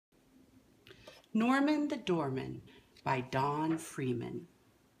Norman the Doorman by Don Freeman.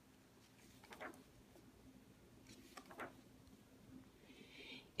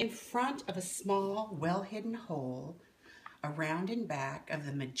 In front of a small, well-hidden hole, around and back of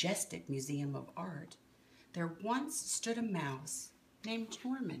the majestic Museum of Art, there once stood a mouse named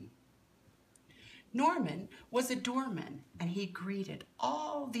Norman. Norman was a doorman, and he greeted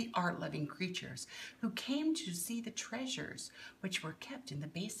all the art-loving creatures who came to see the treasures which were kept in the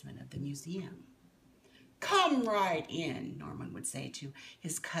basement of the museum. "Come right in," Norman would say to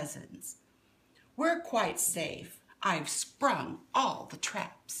his cousins. "We're quite safe. I've sprung all the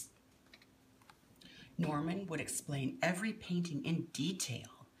traps." Norman would explain every painting in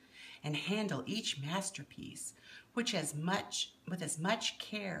detail and handle each masterpiece with as much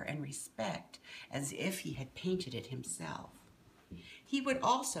care and respect as if he had painted it himself. He would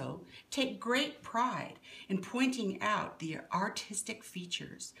also take great pride in pointing out the artistic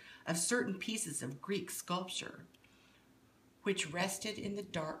features of certain pieces of Greek sculpture which rested in the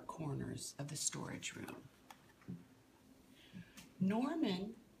dark corners of the storage room.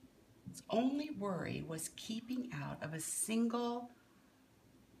 Norman's only worry was keeping out of a single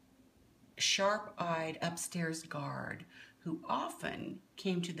sharp-eyed upstairs guard who often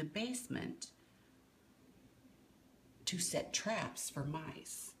came to the basement to set traps for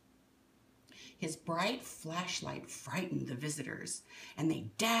mice. His bright flashlight frightened the visitors, and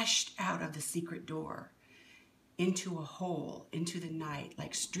they dashed out of the secret door into a hole into the night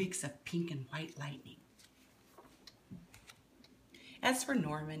like streaks of pink and white lightning. As for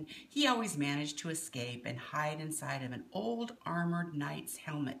Norman, he always managed to escape and hide inside of an old armored knight's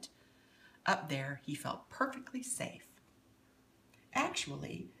helmet. Up there, he felt perfectly safe.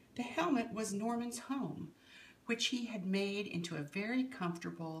 Actually, the helmet was Norman's home, which he had made into a very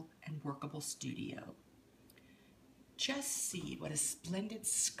comfortable and workable studio. Just see what a splendid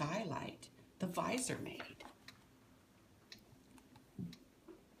skylight the visor made.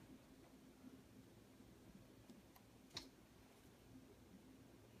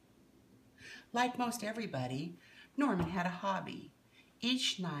 Like most everybody, Norman had a hobby.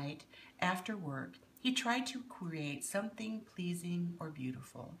 Each night after work, he tried to create something pleasing or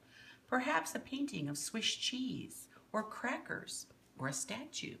beautiful, perhaps a painting of Swiss cheese or crackers or a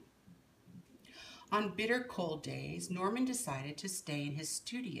statue. On bitter cold days, Norman decided to stay in his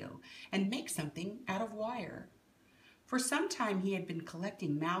studio and make something out of wire. For some time he had been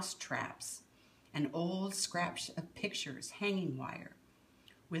collecting mouse traps and old scraps of pictures hanging wire,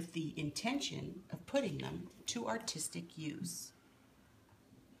 with the intention of putting them to artistic use.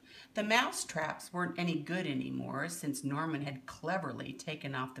 The mouse traps weren't any good anymore since Norman had cleverly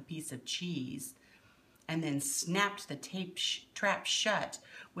taken off the piece of cheese and then snapped the trap shut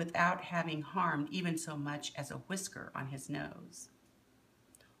without having harmed even so much as a whisker on his nose.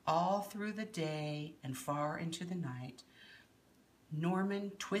 All through the day and far into the night,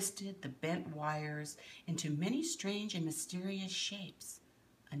 Norman twisted the bent wires into many strange and mysterious shapes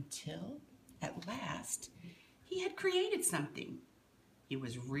until, at last, he had created something he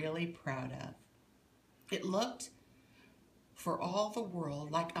was really proud of. It looked, for all the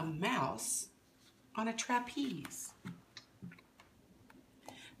world, like a mouse on a trapeze.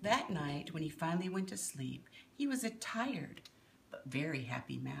 That night, when he finally went to sleep, he was a tired but very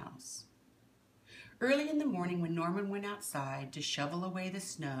happy mouse. Early in the morning, when Norman went outside to shovel away the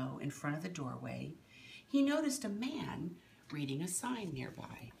snow in front of the doorway, he noticed a man reading a sign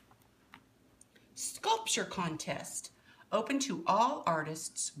nearby. "Sculpture contest, open to all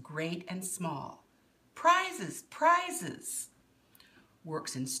artists, great and small. Prizes, prizes.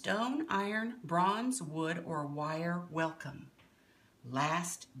 Works in stone, iron, bronze, wood, or wire, welcome.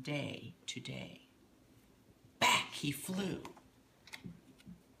 Last day today." Back he flew.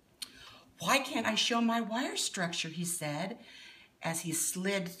 "Why can't I show my wire structure?" he said as he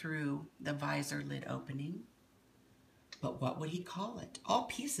slid through the visor lid opening. But what would he call it? All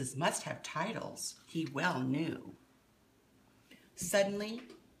pieces must have titles, he well knew. Suddenly,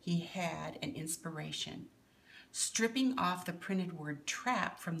 he had an inspiration. Stripping off the printed word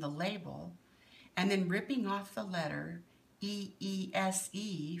trap from the label, and then ripping off the letter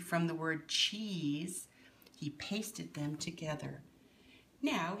E-E-S-E from the word cheese, he pasted them together.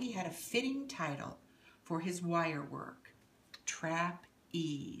 Now he had a fitting title for his wire work,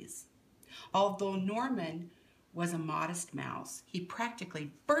 Trap-Ease. Although Norman was a modest mouse, he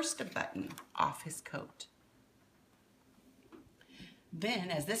practically burst a button off his coat.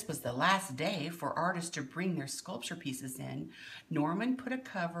 Then, as this was the last day for artists to bring their sculpture pieces in, Norman put a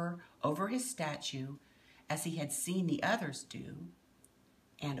cover over his statue, as he had seen the others do,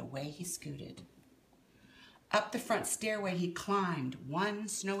 and away he scooted. Up the front stairway he climbed one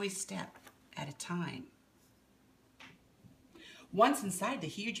snowy step at a time. Once inside the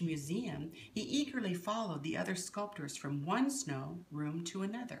huge museum, he eagerly followed the other sculptors from one snow room to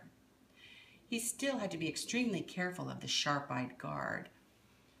another. He still had to be extremely careful of the sharp-eyed guard.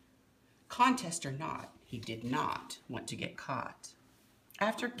 Contest or not, he did not want to get caught.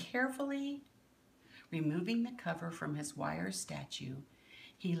 After carefully removing the cover from his wire statue,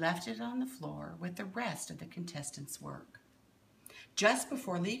 he left it on the floor with the rest of the contestants' work. Just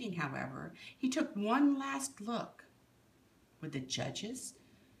before leaving, however, he took one last look. Would the judges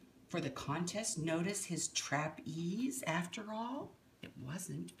for the contest notice his trapeze after all? It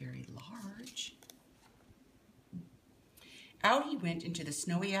wasn't very large. Out he went into the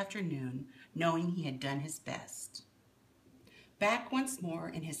snowy afternoon, knowing he had done his best. Back once more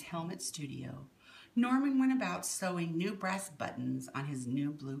in his helmet studio, Norman went about sewing new brass buttons on his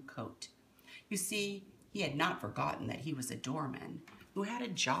new blue coat. You see, he had not forgotten that he was a doorman who had a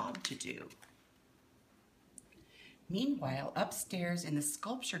job to do. Meanwhile, upstairs in the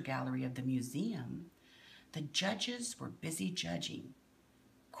sculpture gallery of the museum, the judges were busy judging.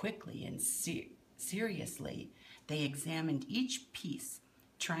 Quickly and seriously, they examined each piece,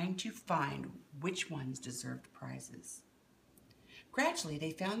 trying to find which ones deserved prizes. Gradually,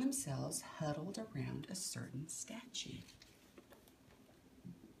 they found themselves huddled around a certain statue.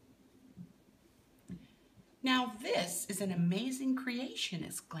 "Now this is an amazing creation,"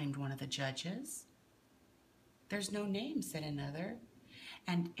 exclaimed one of the judges. "There's no name," said another.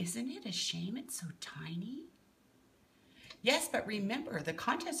 "And isn't it a shame it's so tiny?" "Yes, but remember, the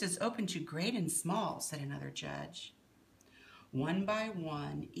contest is open to great and small," said another judge. One by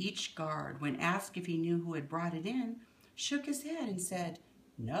one, each guard, when asked if he knew who had brought it in, shook his head and said,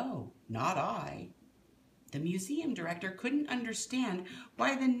 "No, not I." The museum director couldn't understand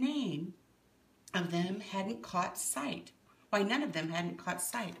why none of them hadn't caught sight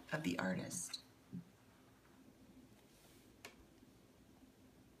of the artist.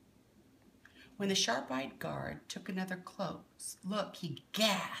 When the sharp-eyed guard took another close look, he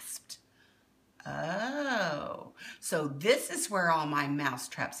gasped. "Oh, so this is where all my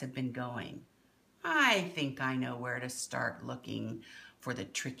mousetraps have been going. I think I know where to start looking for the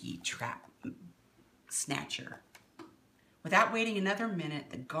tricky trap snatcher." Without waiting another minute,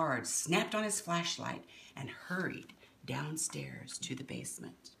 the guard snapped on his flashlight and hurried downstairs to the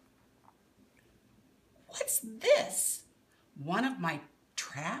basement. "What's this? One of my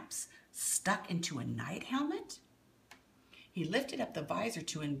traps stuck into a night helmet?" He lifted up the visor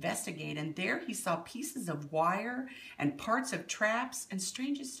to investigate, and there he saw pieces of wire and parts of traps, and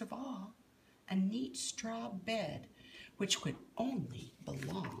strangest of all, a neat straw bed, which could only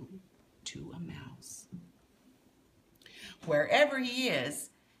belong to a mouse. "Wherever he is,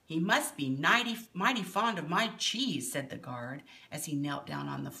 he must be mighty fond of my cheese," said the guard as he knelt down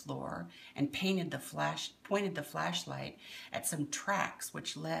on the floor and pointed the flashlight at some tracks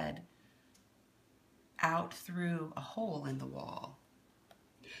which led out through a hole in the wall.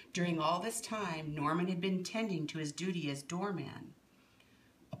 During all this time, Norman had been tending to his duty as doorman.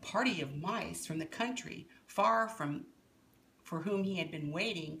 A party of mice from the country, for whom he had been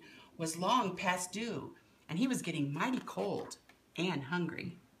waiting, was long past due, and he was getting mighty cold and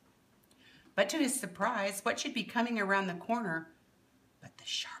hungry. But to his surprise, what should be coming around the corner but the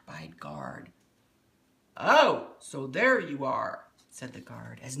sharp-eyed guard? "Oh, so there you are," said the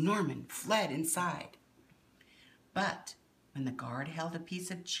guard, as Norman fled inside. But when the guard held a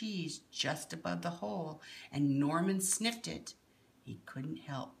piece of cheese just above the hole and Norman sniffed it, he couldn't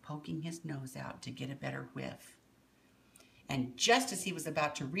help poking his nose out to get a better whiff. And just as he was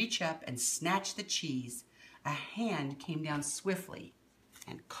about to reach up and snatch the cheese, a hand came down swiftly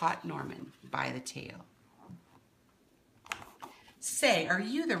and caught Norman by the tail. "Say, are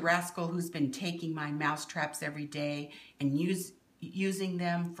you the rascal who's been taking my mousetraps every day and using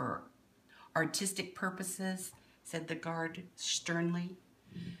them for artistic purposes?" said the guard sternly.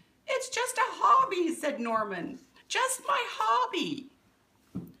 "It's just a hobby," said Norman. "Just my hobby."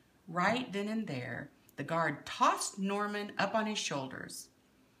 Right then and there, the guard tossed Norman up on his shoulders,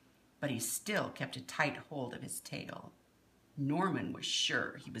 but he still kept a tight hold of his tail. Norman was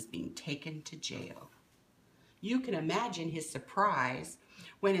sure he was being taken to jail. You can imagine his surprise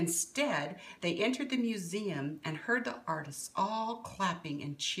when instead they entered the museum and heard the artists all clapping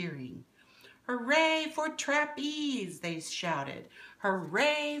and cheering. "Hooray for trapeze!" they shouted.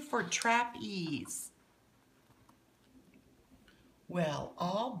 "Hooray for trapeze!" "Well,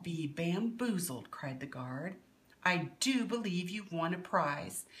 I'll be bamboozled," cried the guard. "I do believe you've won a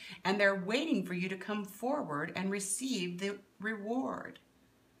prize, and they're waiting for you to come forward and receive the reward."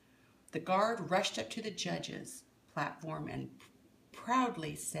 The guard rushed up to the judges' platform and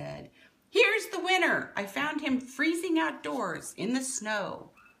proudly said, Here's the winner. I found him freezing outdoors in the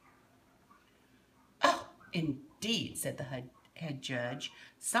snow. Oh, indeed, said the head judge,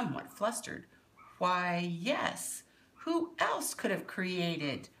 somewhat flustered. Why, yes. Who else could have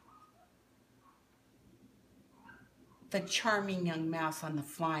created the charming young mouse on the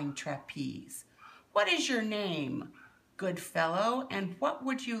flying trapeze? What is your name, good fellow, and what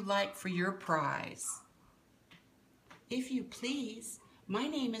would you like for your prize? If you please, my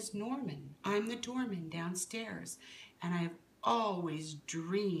name is Norman. I'm the doorman downstairs, and I've always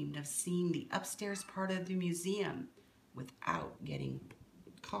dreamed of seeing the upstairs part of the museum without getting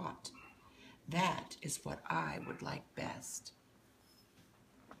caught. That is what I would like best.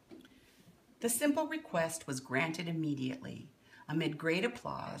 The simple request was granted immediately. Amid great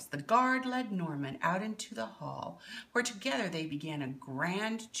applause, the guard led Norman out into the hall, where together they began a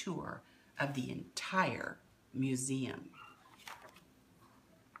grand tour of the entire museum.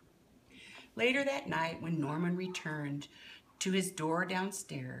 Later that night, when Norman returned to his door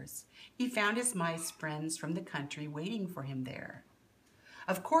downstairs, he found his mice friends from the country waiting for him there.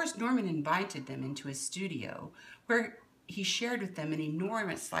 Of course, Norman invited them into his studio, where he shared with them an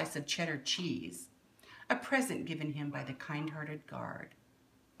enormous slice of cheddar cheese, a present given him by the kind-hearted guard.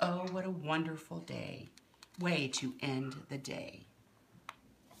 Oh, what a wonderful way to end the day.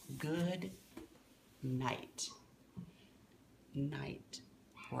 Good night. Night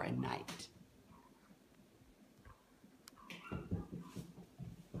for a night.